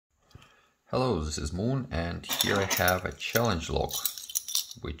Hello, this is Moon, and here I have a challenge log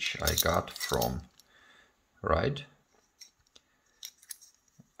which I got from Reid,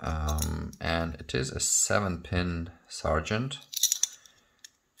 and it is a 7-pin Sargent.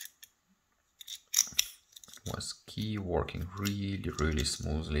 Was key working really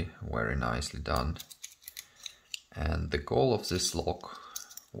smoothly, very nicely done. And the goal of this log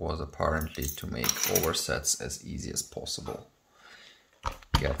was apparently to make oversets as easy as possible.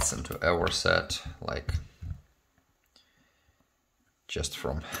 Gets into overset like just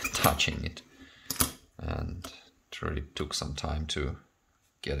from touching it, and it really took some time to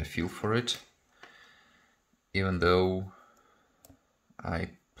get a feel for it. Even though I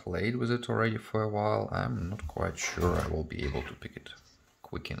played with it already for a while, I'm not quite sure I will be able to pick it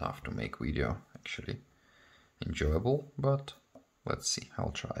quick enough to make video actually enjoyable, but let's see, I'll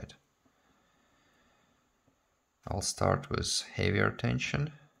try it. I'll start with heavier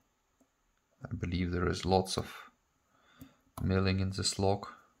tension. I believe there is lots of milling in this log,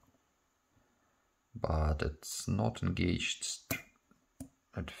 but it's not engaged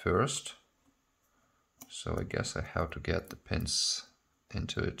at first, so I guess I have to get the pins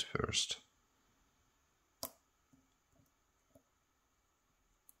into it first.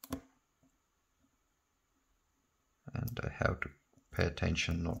 And I have to pay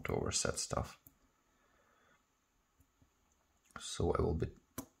attention not to overset stuff. So I will be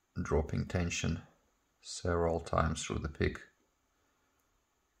dropping tension several times through the pick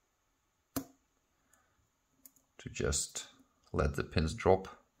to just let the pins drop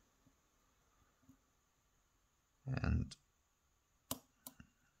and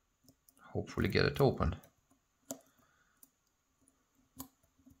hopefully get it open.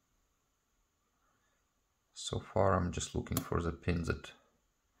 So far I'm just looking for the pin that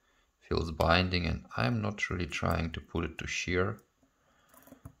feels binding, and I'm not really trying to put it to shear,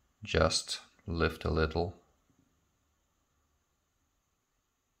 just lift a little.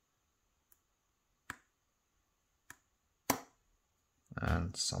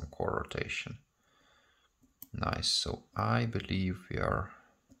 And some core rotation. Nice, so I believe we are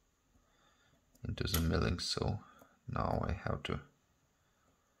into the milling, so now I have to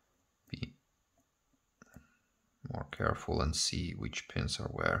be more careful and see which pins are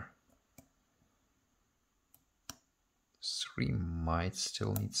where. 3 might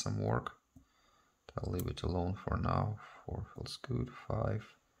still need some work. I'll leave it alone for now. 4 feels good.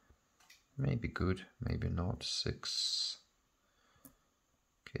 5 maybe good, maybe not. 6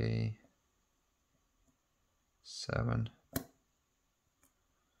 okay. 7,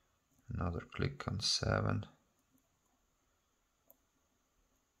 another click on 7.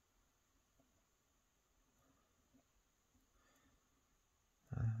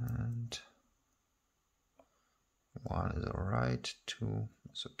 And 1 is alright, 2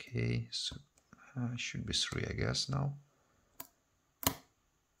 is okay, so should be 3 I guess now.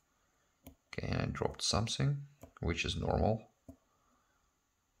 Okay, and I dropped something, which is normal.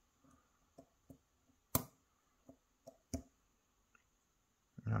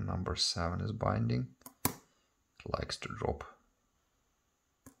 And number 7 is binding, it likes to drop.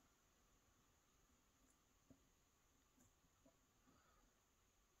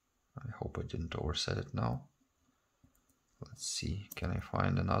 I hope I didn't overset it now. Let's see, can I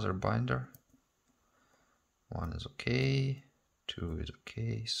find another binder? 1 is okay, 2 is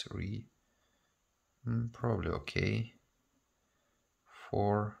okay, 3 probably okay,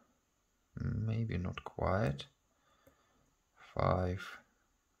 4 maybe not quite, 5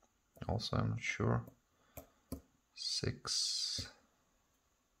 also I'm not sure, 6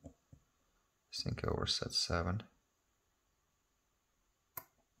 I think I overset 7.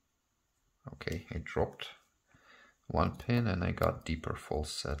 Okay, I dropped 1 pin and I got deeper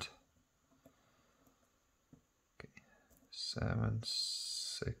false set. Okay, 7,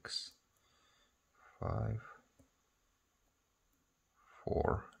 6, 5,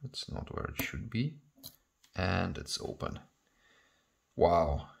 4. It's not where it should be, and it's open.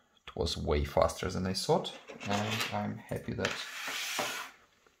 Wow, it was way faster than I thought, and I'm happy that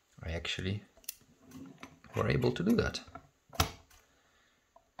I actually were able to do that.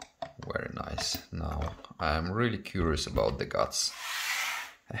 Very nice. Now I'm really curious about the guts.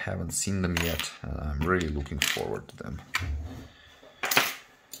 I haven't seen them yet, and I'm really looking forward to them.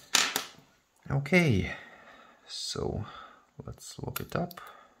 Okay, so let's look it up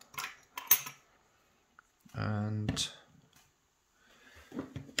and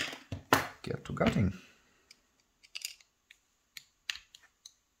get to gutting.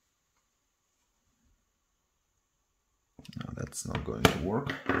 No, that's not going to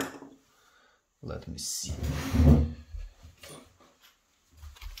work. Let me see.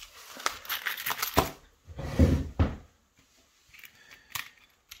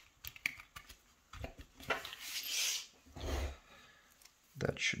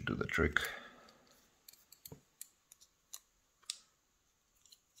 That should do the trick.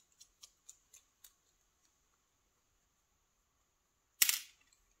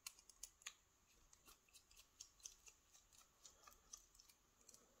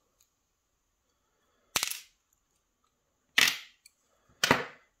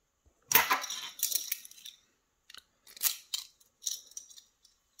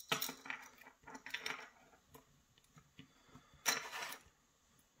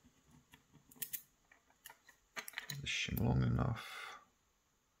 The shim long enough.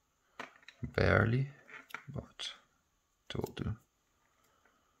 Barely, but it will do.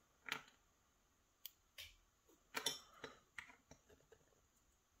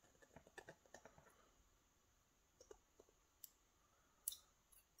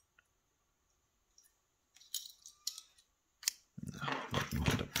 Now, let me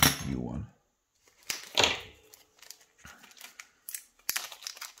get a new one.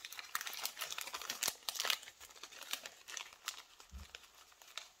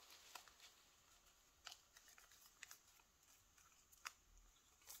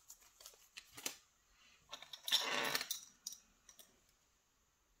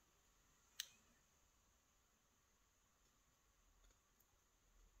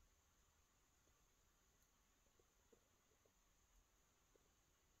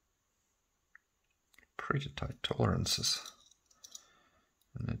 Pretty tight tolerances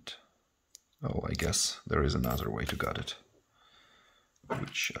in it. Oh, I guess there is another way to gut it,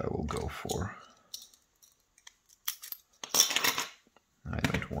 which I will go for. I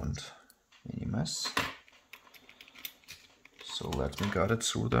don't want any mess, so let me gut it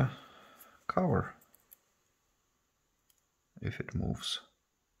through the cover. If it moves.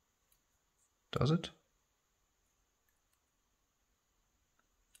 Does it?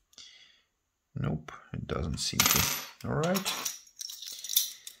 Nope, it doesn't seem to. Alright.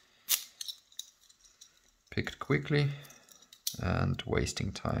 Picked quickly and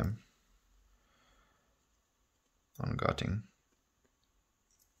wasting time on gutting.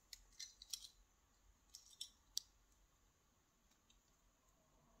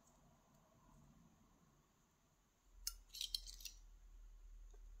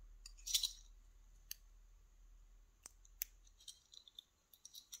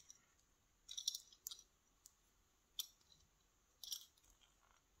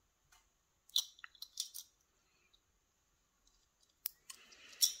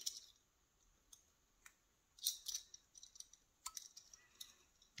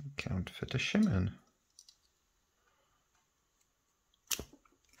 Can't fit a shim in.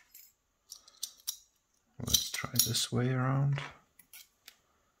 Let's try this way around.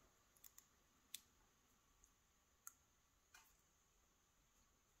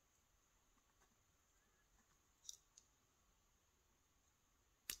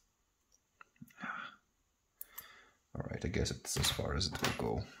 Alright, I guess it's as far as it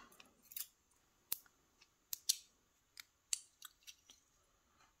will go.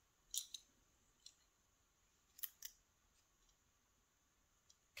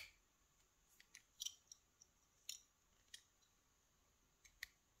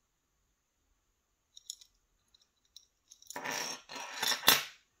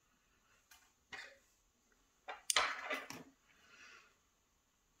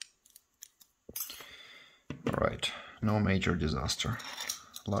 Alright, no major disaster.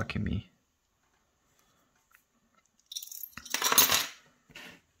 Lucky me.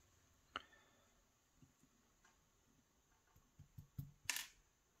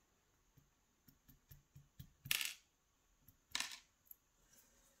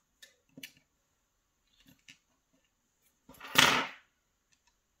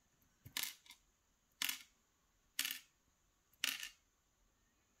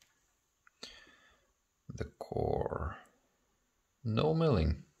 The core. No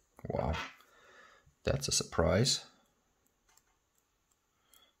milling. Wow, that's a surprise.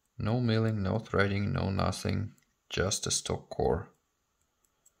 No milling, no threading, no nothing, just a stock core.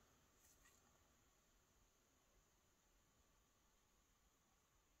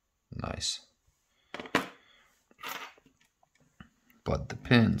 Nice. But the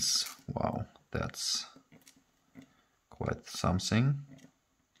pins, wow, that's quite something.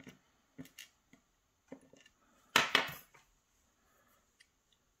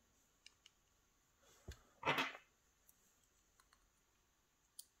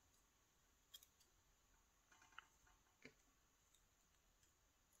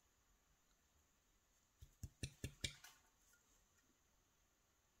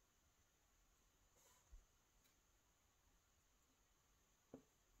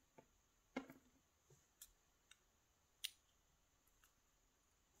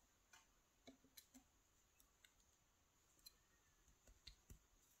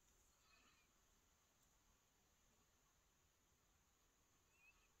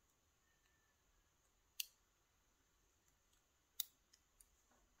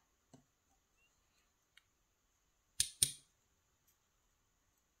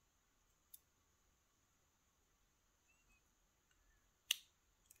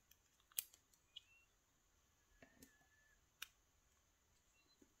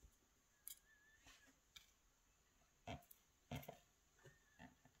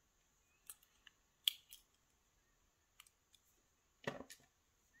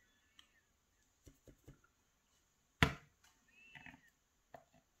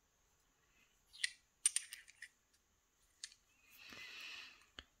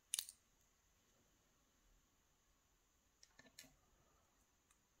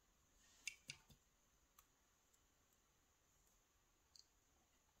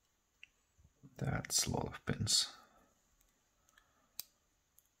 That's a lot of pins.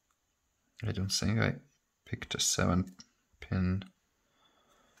 I don't think I picked a 7-pin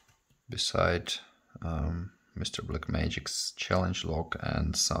beside Mr. Black Magic's challenge lock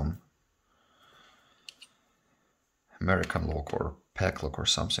and some American lock or pack lock or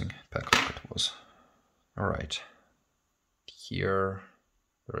something. Pack lock it was. Alright. Here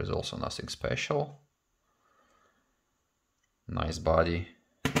there is also nothing special. Nice body.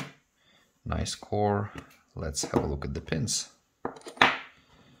 Nice core. Let's have a look at the pins.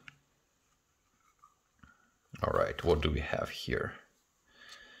 Alright, what do we have here?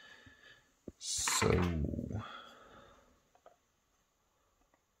 So,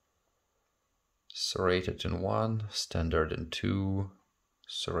 serrated in 1, standard in 2,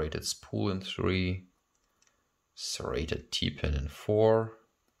 serrated spool in 3, serrated T-pin in 4.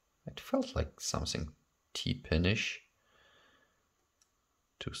 It felt like something T-pinish.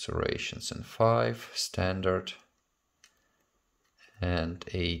 2 serrations in 5, standard, and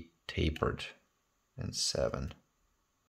a tapered in 7.